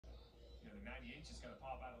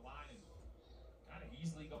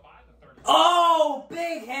Oh,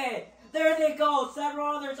 big hit. There they go. Several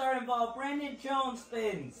others are involved. Brandon Jones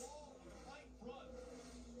spins.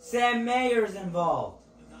 Sam Mayer's involved.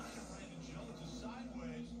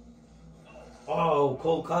 Oh,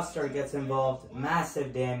 Cole Custer gets involved.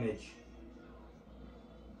 Massive damage.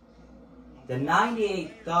 The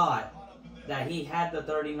 98 thought that he had the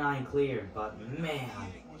 39 cleared, but man.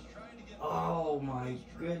 Oh my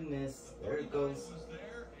goodness. There it goes.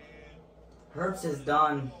 Herbst is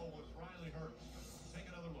done.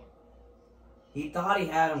 He thought he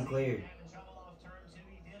had him cleared.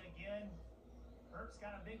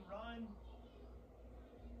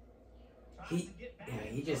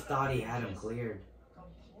 He just thought he had him cleared.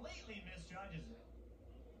 Completely misjudges it.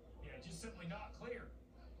 Yeah, just simply not clear.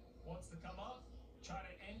 Wants to come up, try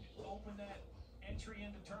to open that entry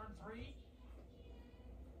into turn 3.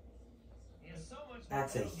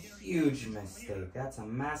 That's a huge mistake. That's a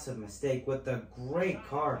massive mistake with a great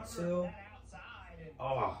car too.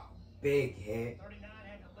 Oh, big hit. 39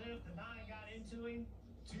 had to live. The 9 got into him.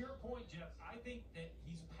 To your point, Jeff, I think that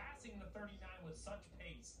he's passing the 39 with such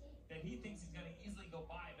pace that he thinks he's going to easily go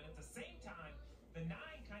by. But at the same time, the 9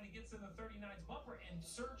 kind of gets in the 39's bumper and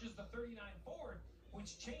surges the 39 forward,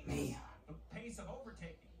 which changes the pace of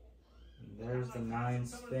overtaking. There's the 9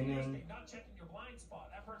 spinning. Not checking your blind spot.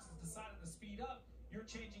 That person's decided to speed up. You're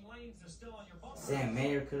changing lanes. They're still on your bumper. Sam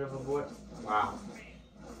Mayer could have avoided. Wow.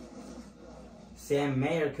 Sam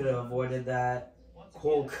Mayer could have avoided that.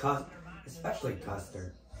 Cole Custer, especially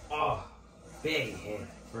Custer. Oh, big hit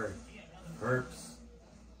for Herbst.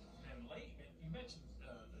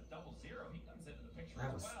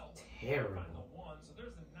 That was terrible.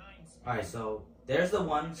 Alright, so there's the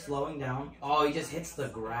 1 slowing down. Oh, he just hits the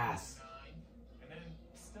grass.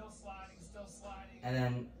 And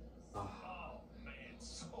then, oh.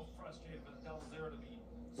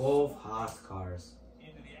 Both Haas cars.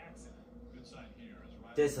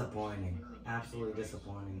 Disappointing. Absolutely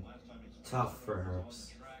disappointing. Tough for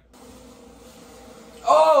Herbst.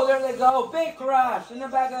 Oh, there they go. Big crash in the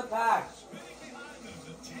back of the pack.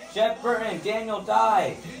 Jeff Burton, Daniel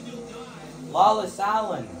Dye. Lawless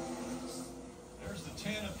Allen. There's the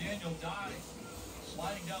 10 of Daniel Dye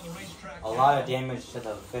sliding down the racetrack. A lot of damage to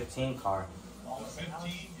the 15 car. The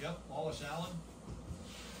 15, yep, Lawless Allen.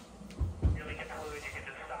 Really get fluid, you can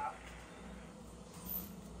just stop.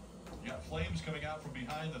 You got flames coming out from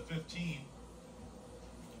behind the 15.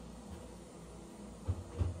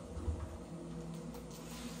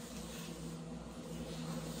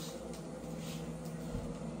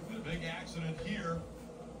 And a big accident here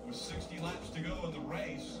with 60 laps to go in the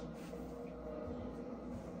race.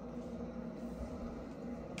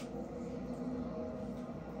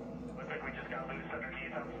 Looks like we just got loose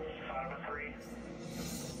underneath them. 5 of 3.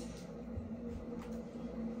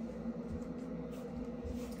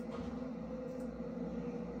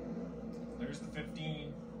 There's the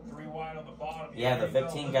 15. 3 wide on the bottom. Yeah, the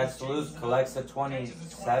 15 gets loose, collects the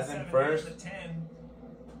 27 first.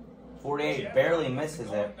 48 barely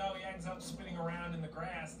misses it. No, he ends up spinning around in the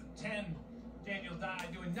grass. The 10, Daniel Dye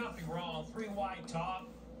doing nothing wrong. 3 wide top.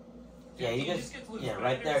 Yeah, he just,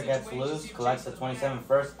 right there gets loose, collects the 27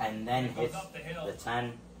 first, and then hits the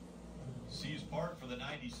 10.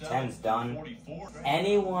 10's done.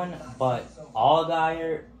 Anyone but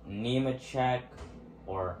Allgaier, Nemechek,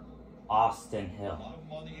 or Austin Hill.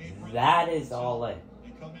 That is all it.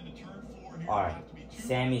 Alright,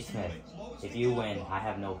 Sammy Smith. If you win, I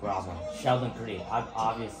have no problem. Sheldon Creed, I'd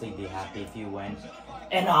obviously be happy if you win.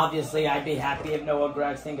 And obviously, I'd be happy if Noah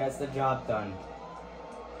Gragson gets the job done.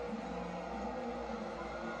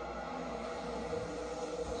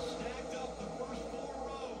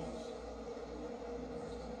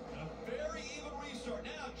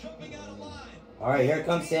 Alright, here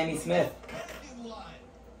comes Sammy Smith.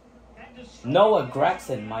 Noah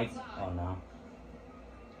Gragson might... Oh, no.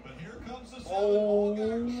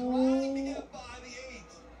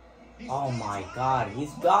 Oh my god,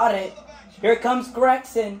 he's got it. Here comes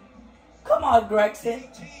Gragson. Come on, Gragson.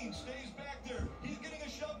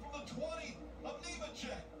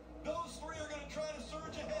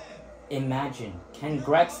 Imagine, can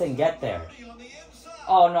Gragson get there?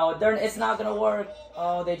 Oh no, it's not gonna work.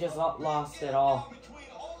 Oh, they just lost it all.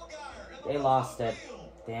 They lost it.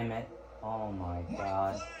 Damn it. Oh my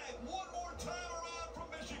god.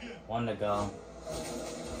 1 to go.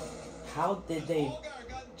 How did they...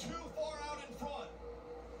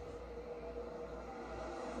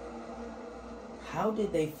 How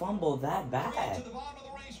did they fumble that bad?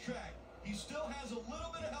 He still has a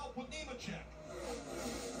little bit of help with Nemechek.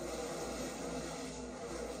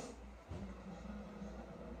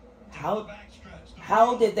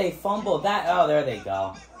 How did they fumble that? Oh, there they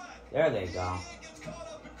go. There they go.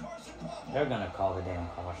 They're gonna call the damn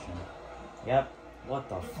caution. Yep. What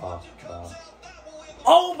the fuck, bro?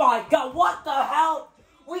 Oh my god, what the hell?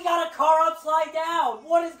 We got a car upside down.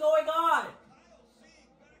 What is going on?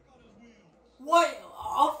 What?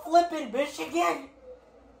 A flip in Michigan?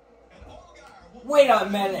 Wait a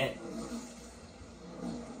minute.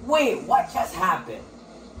 Wait, what just happened?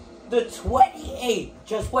 The 28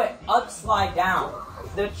 just went upside down.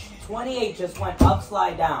 The 28 just went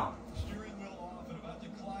upside down. Steering wheel off and about to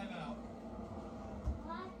climb out.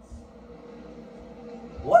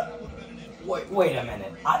 What? Wait a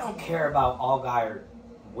minute. I don't care about Allgaier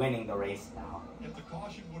winning the race now. If the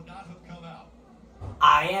caution would not have come out.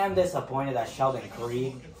 I am disappointed that Sheldon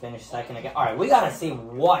Creed finished second again. Alright, we gotta see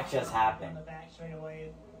what just happened.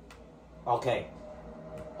 Okay.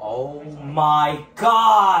 Oh my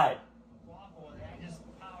god!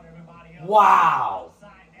 Wow!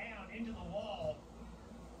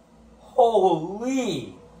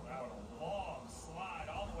 Holy!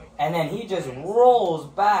 And then he just rolls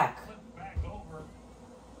back.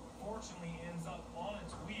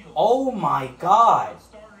 Oh my god!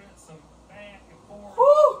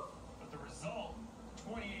 Woo!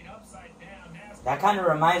 That kind of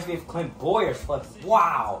reminds me of Clint Boyer's flip.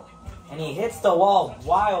 Wow! And he hits the wall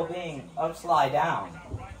while being upside down.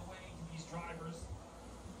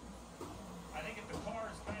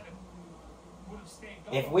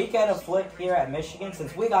 If we get a flip here at Michigan,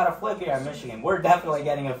 since we got a flip here at Michigan, we're definitely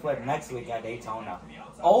getting a flip next week at Daytona.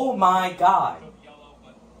 Oh my god.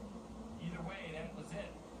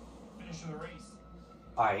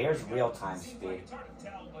 Alright, here's real-time speed.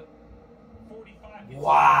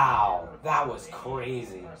 Wow, that was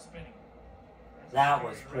crazy. That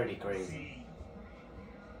was pretty crazy.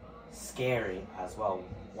 Scary as well.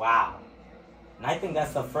 Wow. And I think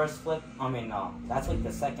that's the first flip. I mean, no. That's like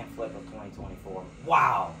the second flip of 2024.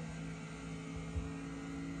 Wow.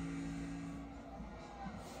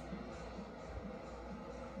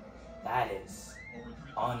 That is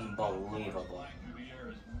unbelievable.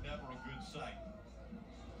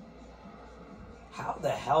 How the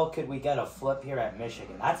hell could we get a flip here at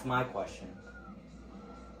Michigan? That's my question.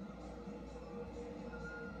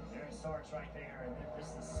 There it starts right there, and then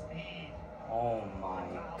just the speed. Oh my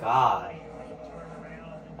god.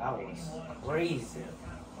 That was crazy.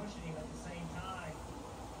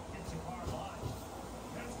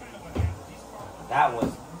 That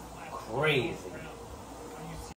was crazy.